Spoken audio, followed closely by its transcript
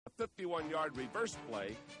51-yard reverse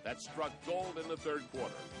play that struck gold in the third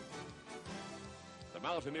quarter. The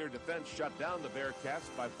Mountaineer defense shut down the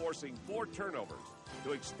Bearcats by forcing 4 turnovers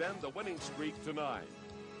to extend the winning streak to 9.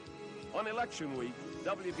 On election week,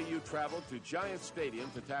 WVU traveled to Giant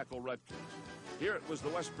Stadium to tackle Rutgers. Here it was the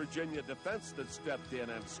West Virginia defense that stepped in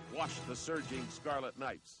and squashed the surging Scarlet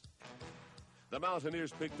Knights. The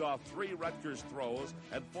Mountaineers picked off 3 Rutgers throws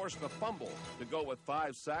and forced a fumble to go with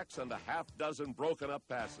 5 sacks and a half-dozen broken-up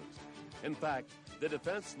passes. In fact, the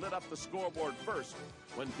defense lit up the scoreboard first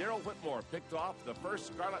when Darryl Whitmore picked off the first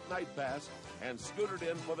Scarlet Knight pass and scooted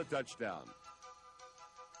in for the touchdown.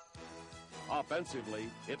 Offensively,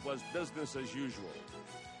 it was business as usual.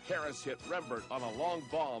 Harris hit Rembert on a long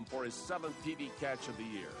bomb for his 7th TD catch of the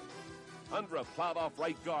year. Undra plowed off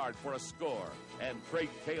right guard for a score, and Craig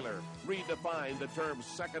Taylor redefined the term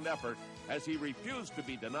second effort as he refused to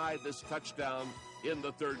be denied this touchdown in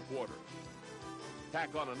the third quarter. Tack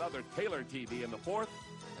on another Taylor TD in the fourth,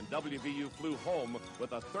 and WVU flew home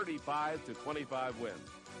with a 35-25 win.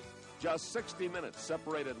 Just 60 minutes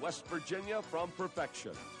separated West Virginia from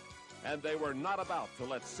perfection, and they were not about to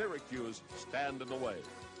let Syracuse stand in the way.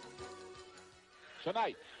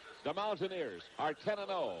 Tonight, the Mountaineers are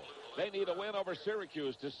 10-0. They need a win over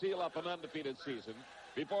Syracuse to seal up an undefeated season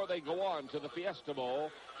before they go on to the Fiesta Bowl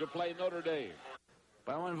to play Notre Dame.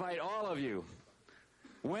 But I want to invite all of you,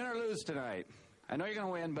 win or lose tonight. I know you're going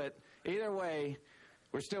to win, but either way,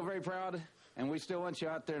 we're still very proud, and we still want you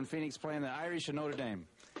out there in Phoenix playing the Irish and Notre Dame.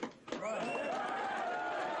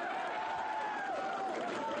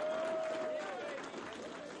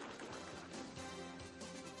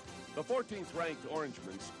 The 14th-ranked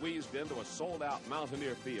Orangemen squeezed into a sold-out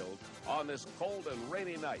Mountaineer field on this cold and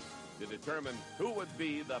rainy night to determine who would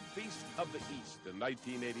be the Beast of the East in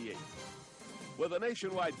 1988. With a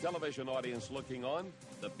nationwide television audience looking on,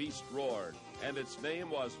 the Beast roared, and its name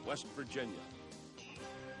was West Virginia.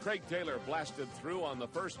 Craig Taylor blasted through on the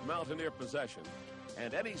first Mountaineer possession,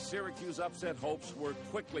 and any Syracuse upset hopes were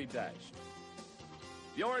quickly dashed.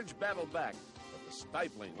 The Orange battled back, but the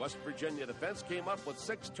stifling West Virginia defense came up with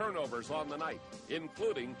 6 turnovers on the night,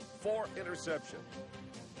 including 4 interceptions.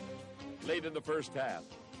 Late in the first half,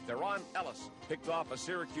 Theron Ellis picked off a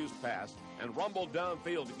Syracuse pass and rumbled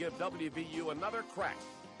downfield to give WVU another crack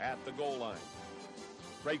at the goal line.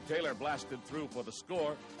 Craig Taylor blasted through for the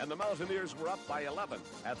score, and the Mountaineers were up by 11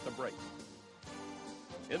 at the break.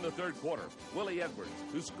 In the third quarter, Willie Edwards,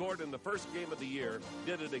 who scored in the first game of the year,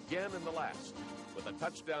 did it again in the last, with a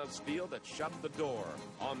touchdown steal that shut the door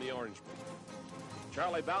on the Orangemen.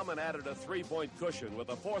 Charlie Bauman added a 3-point cushion with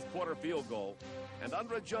a fourth-quarter field goal, and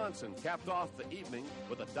Undra Johnson capped off the evening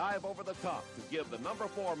with a dive over the top to give the number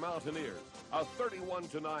 4 Mountaineers a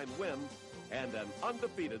 31-9 win and an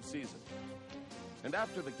undefeated season. And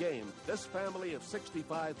after the game, this family of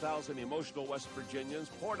 65,000 emotional West Virginians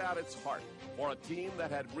poured out its heart for a team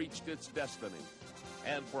that had reached its destiny,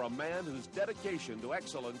 and for a man whose dedication to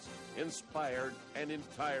excellence inspired an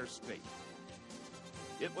entire state.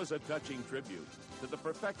 It was a touching tribute to the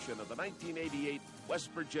perfection of the 1988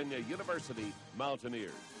 West Virginia University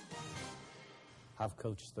Mountaineers. I've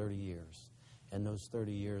coached 30 years. In those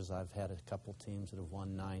 30 years, I've had a couple teams that have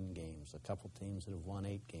won 9 games, a couple teams that have won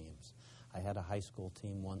 8 games. I had a high school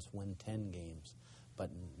team once win 10 games, but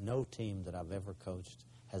no team that I've ever coached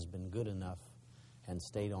has been good enough and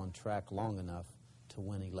stayed on track long enough to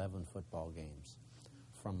win 11 football games.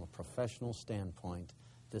 From a professional standpoint,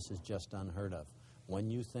 this is just unheard of. When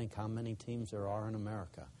you think how many teams there are in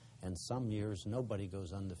America, and some years nobody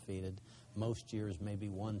goes undefeated, most years maybe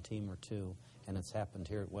 1 team or 2, and it's happened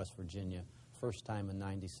here at West Virginia, first time in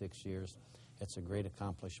 96 years. It's a great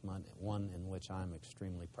accomplishment, one in which I'm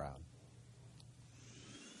extremely proud.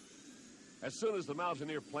 As soon as the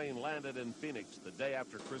Mountaineer plane landed in Phoenix the day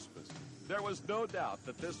after Christmas, there was no doubt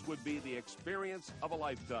that this would be the experience of a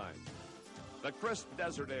lifetime. The crisp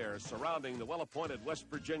desert air surrounding the well-appointed West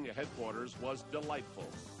Virginia headquarters was delightful.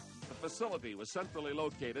 The facility was centrally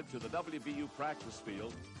located to the WVU practice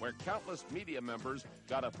field, where countless media members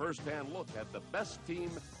got a first-hand look at the best team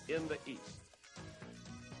in the East.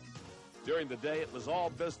 During the day, it was all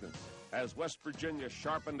business, as West Virginia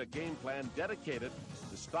sharpened a game plan dedicated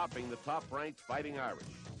to stopping the top-ranked Fighting Irish.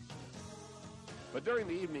 But during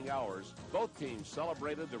the evening hours, both teams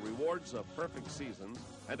celebrated the rewards of perfect seasons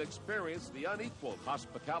and experienced the unequaled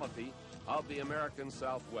hospitality of the American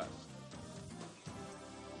Southwest.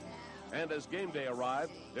 And as game day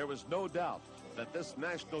arrived, there was no doubt that this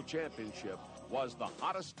national championship was the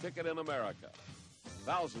hottest ticket in America.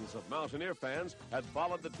 Thousands of Mountaineer fans had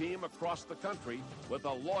followed the team across the country with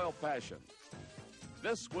a loyal passion.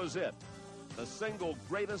 This was it, the single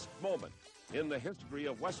greatest moment in the history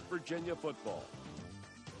of West Virginia football.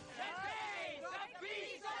 Today, the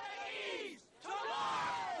beast of the East,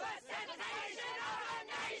 tomorrow, the sensation of the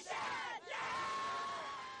nation!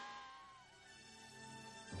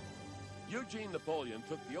 Yeah! Eugene Napoleon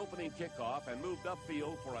took the opening kickoff and moved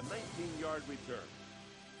upfield for a 19-yard return.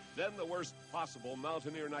 Then the worst possible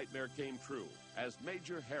Mountaineer nightmare came true as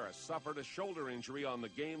Major Harris suffered a shoulder injury on the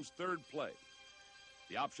game's third play.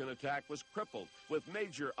 The option attack was crippled, with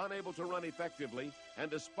Major unable to run effectively,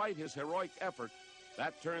 and despite his heroic effort,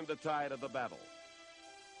 that turned the tide of the battle.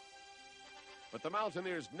 But the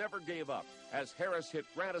Mountaineers never gave up as Harris hit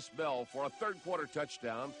Grantis Bell for a third-quarter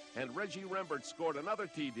touchdown, and Reggie Rembert scored another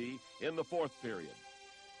TD in the fourth period.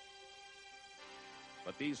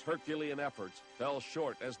 But these Herculean efforts fell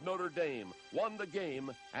short as Notre Dame won the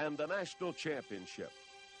game and the national championship.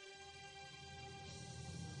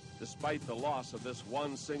 Despite the loss of this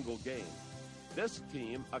one single game, this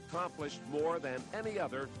team accomplished more than any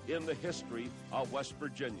other in the history of West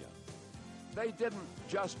Virginia. They didn't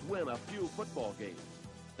just win a few football games.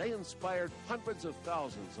 They inspired hundreds of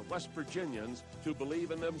thousands of West Virginians to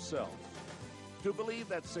believe in themselves, to believe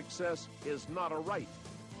that success is not a right,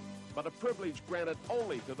 but a privilege granted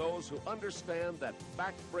only to those who understand that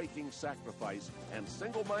back-breaking sacrifice and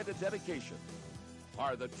single-minded dedication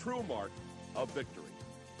are the true mark of victory.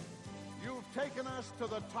 You've taken us to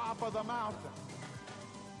the top of the mountain.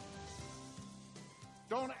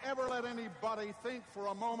 Don't ever let anybody think for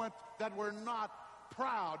a moment that we're not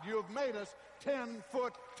proud. You've made us 10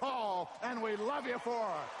 foot tall, and we love you for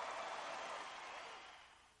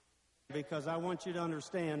it. Because I want you to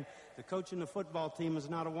understand, the coach and the football team is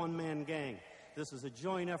not a one-man gang. This is a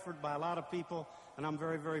joint effort by a lot of people, and I'm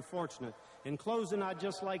very, very fortunate. In closing, I'd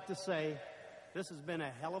just like to say, this has been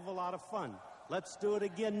a hell of a lot of fun. Let's do it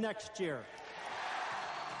again next year.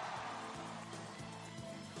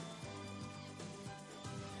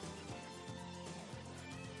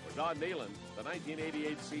 For Don Nehlen, the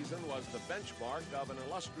 1988 season was the benchmark of an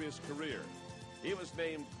illustrious career. He was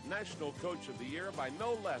named National Coach of the Year by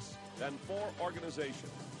no less than 4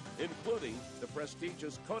 organizations, including the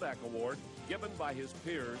prestigious Kodak Award given by his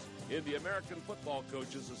peers in the American Football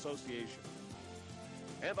Coaches Association.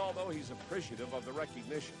 And although he's appreciative of the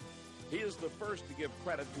recognition, he is the first to give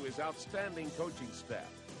credit to his outstanding coaching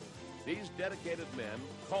staff. These dedicated men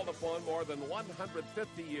called upon more than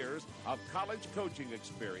 150 years of college coaching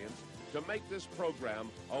experience to make this program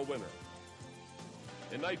a winner.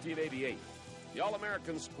 In 1988, the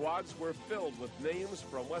All-American squads were filled with names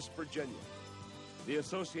from West Virginia. The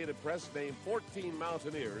Associated Press named 14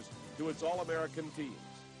 Mountaineers to its All-American teams.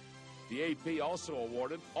 The AP also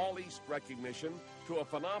awarded All-East recognition to a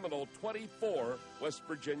phenomenal 24 West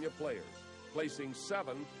Virginia players, placing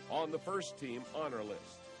 7 on the first-team honor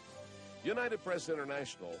list. United Press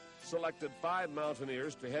International selected 5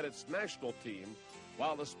 Mountaineers to head its national team,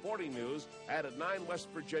 while the Sporting News added 9 West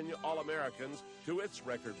Virginia All-Americans to its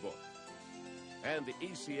record book. And the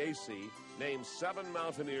ECAC named 7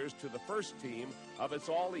 Mountaineers to the first team of its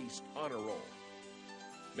All-East honor roll.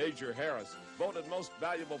 Major Harris, voted most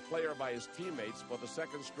valuable player by his teammates for the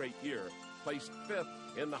second straight year, placed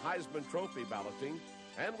 5th in the Heisman Trophy balloting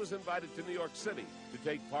and was invited to New York City to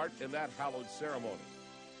take part in that hallowed ceremony.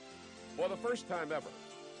 For the first time ever,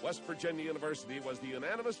 West Virginia University was the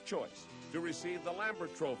unanimous choice to receive the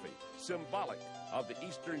Lambert Trophy, symbolic of the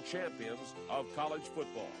Eastern champions of college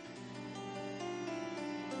football.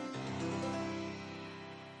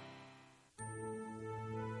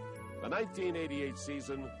 The 1988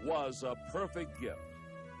 season was a perfect gift,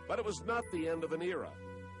 but it was not the end of an era.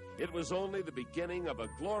 It was only the beginning of a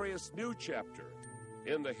glorious new chapter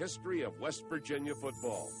in the history of West Virginia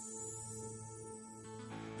football.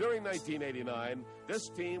 During 1989, this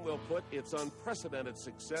team will put its unprecedented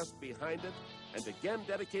success behind it and again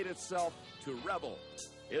dedicate itself to revel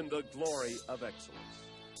in the glory of excellence.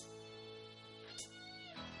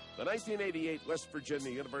 The 1988 West Virginia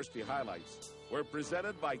University highlights were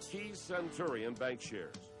presented by Keys Centurion Bank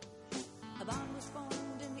Shares. A bond was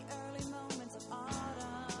formed in the early moments of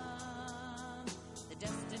autumn. The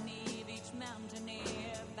destiny of each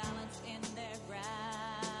mountaineer balanced in their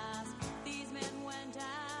grasp. These men went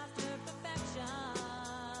after perfection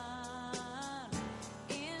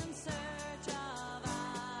in search of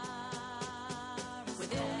ours.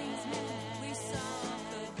 Within these men we saw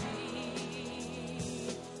could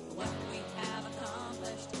be what we have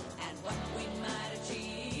accomplished and what we might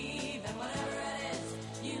achieve, and whatever it is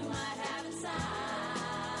you might have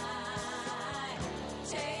inside.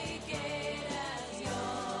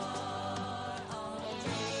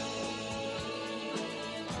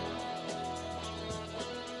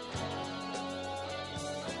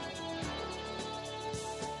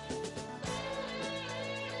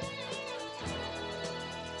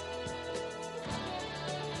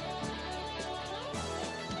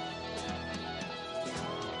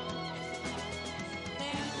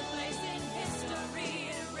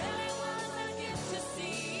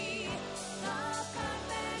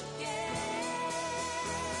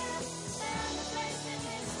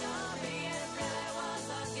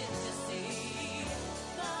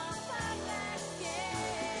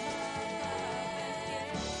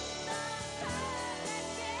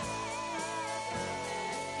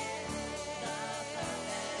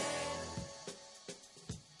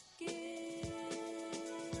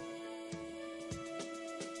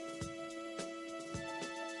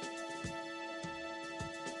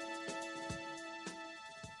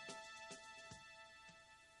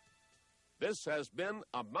 This has been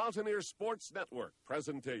a Mountaineer Sports Network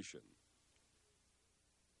presentation.